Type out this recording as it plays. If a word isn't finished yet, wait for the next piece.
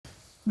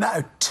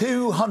Now,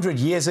 200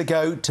 years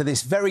ago to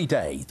this very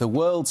day, the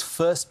world's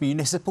first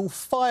municipal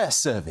fire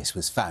service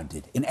was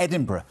founded in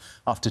Edinburgh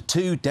after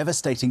two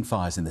devastating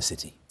fires in the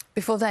city.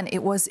 Before then,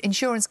 it was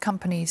insurance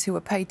companies who were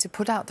paid to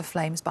put out the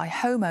flames by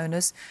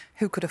homeowners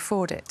who could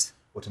afford it.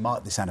 Well, to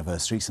mark this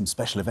anniversary, some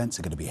special events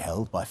are going to be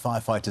held by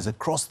firefighters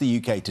across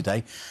the UK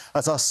today,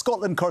 as our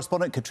Scotland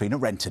correspondent Katrina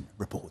Renton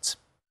reports.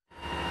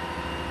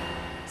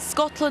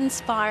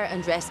 Scotland's Fire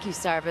and Rescue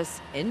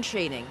Service in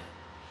training.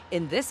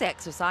 In this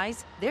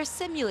exercise, they're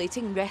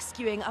simulating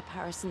rescuing a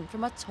person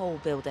from a tall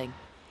building.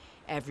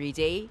 Every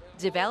day,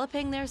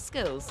 developing their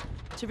skills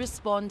to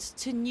respond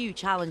to new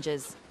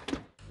challenges.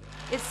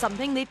 It's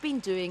something they've been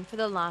doing for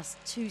the last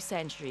 2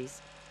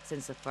 centuries,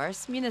 since the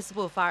first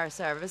municipal fire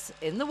service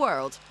in the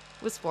world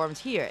was formed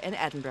here in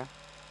Edinburgh.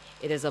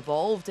 It has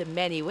evolved in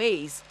many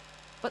ways,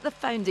 but the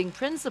founding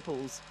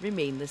principles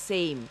remain the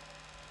same.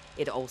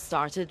 It all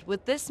started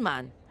with this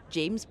man,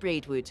 James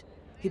Braidwood,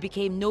 who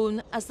became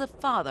known as the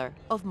father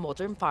of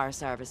modern fire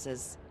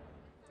services.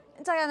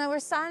 Diana, we're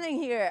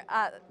standing here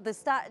at the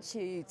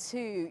statue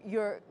to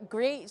your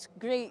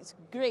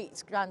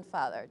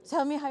great-great-great-grandfather.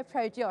 Tell me how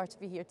proud you are to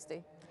be here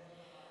today.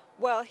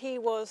 Well, he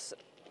was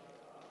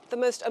the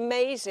most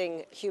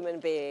amazing human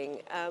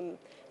being,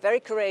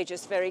 very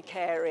courageous, very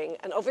caring,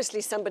 and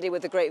obviously somebody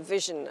with a great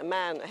vision, a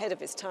man ahead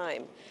of his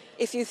time.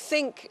 If you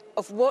think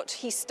of what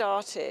he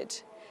started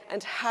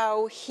and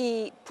how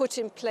he put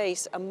in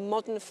place a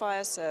modern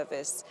fire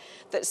service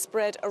that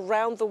spread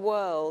around the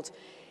world,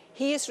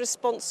 he is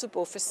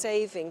responsible for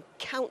saving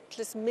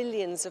countless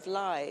millions of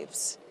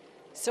lives.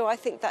 So I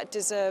think that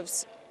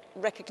deserves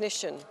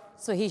recognition.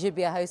 So he should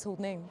be a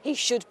household name? He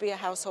should be a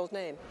household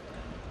name.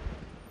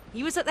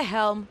 He was at the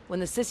helm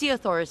when the city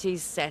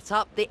authorities set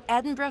up the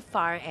Edinburgh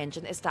Fire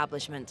Engine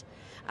Establishment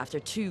after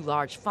 2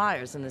 large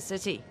fires in the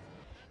city.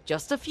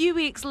 Just a few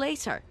weeks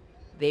later,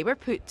 they were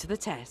put to the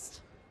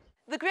test.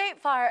 The Great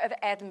Fire of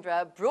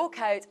Edinburgh broke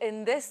out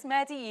in this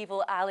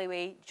medieval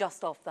alleyway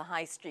just off the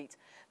High Street.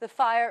 The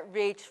fire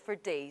raged for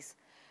days.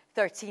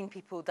 13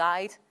 people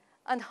died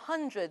and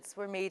hundreds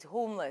were made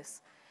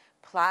homeless.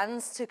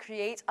 Plans to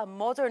create a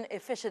modern,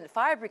 efficient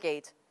fire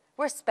brigade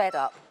were sped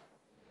up.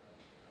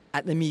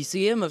 At the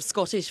Museum of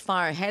Scottish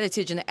Fire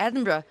Heritage in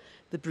Edinburgh,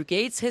 the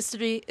brigade's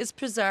history is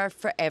preserved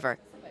forever.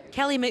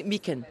 Kelly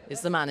McMeekin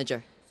is the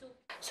manager.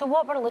 So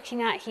what we're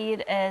looking at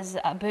here is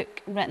a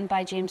book written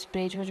by James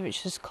Braidwood,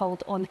 which was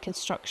called On the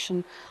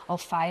Construction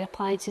of Fire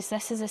Appliances.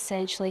 This is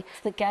essentially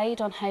the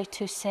guide on how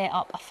to set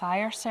up a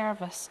fire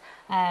service.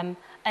 And,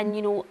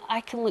 you know,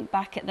 I can look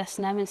back at this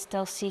now and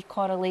still see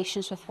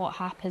correlations with what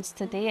happens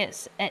today.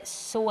 It's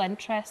so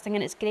interesting,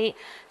 and it's great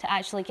to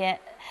actually get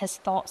his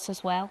thoughts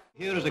as well.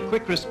 Here is a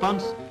quick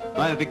response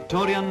by a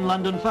Victorian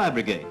London Fire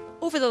Brigade.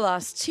 Over the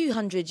last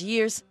 200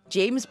 years,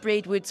 James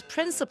Braidwood's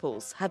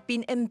principles have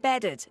been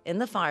embedded in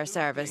the fire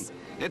service.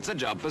 It's a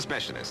job for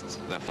specialists,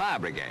 the Fire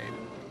Brigade.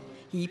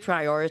 He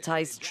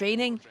prioritised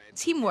training,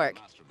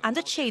 teamwork and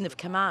a chain of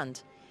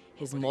command.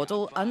 His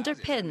model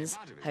underpins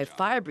how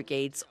fire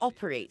brigades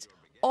operate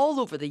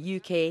all over the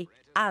UK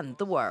and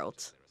the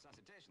world.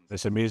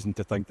 It's amazing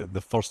to think that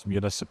the first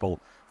municipal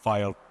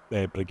fire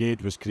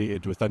brigade was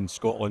created within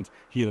Scotland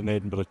here in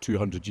Edinburgh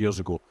 200 years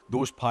ago.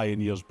 Those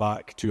pioneers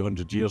back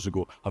 200 years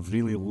ago have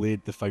really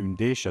laid the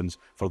foundations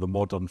for the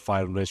modern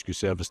fire and rescue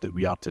service that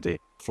we are today.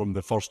 From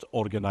the first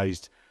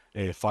organised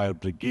fire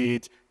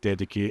brigade,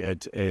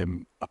 dedicated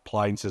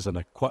appliances and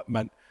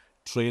equipment,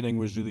 training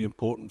was really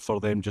important for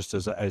them just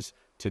as it is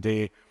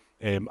today,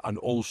 and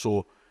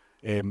also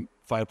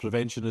fire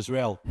prevention as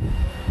well.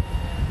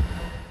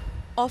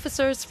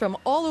 Officers from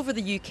all over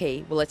the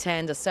UK will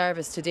attend a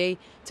service today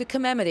to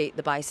commemorate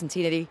the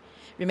bicentenary,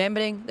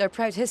 remembering their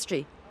proud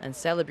history and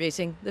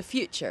celebrating the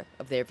future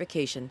of their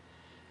vocation.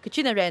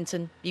 Katrina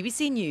Renton,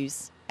 BBC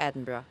News,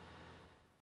 Edinburgh.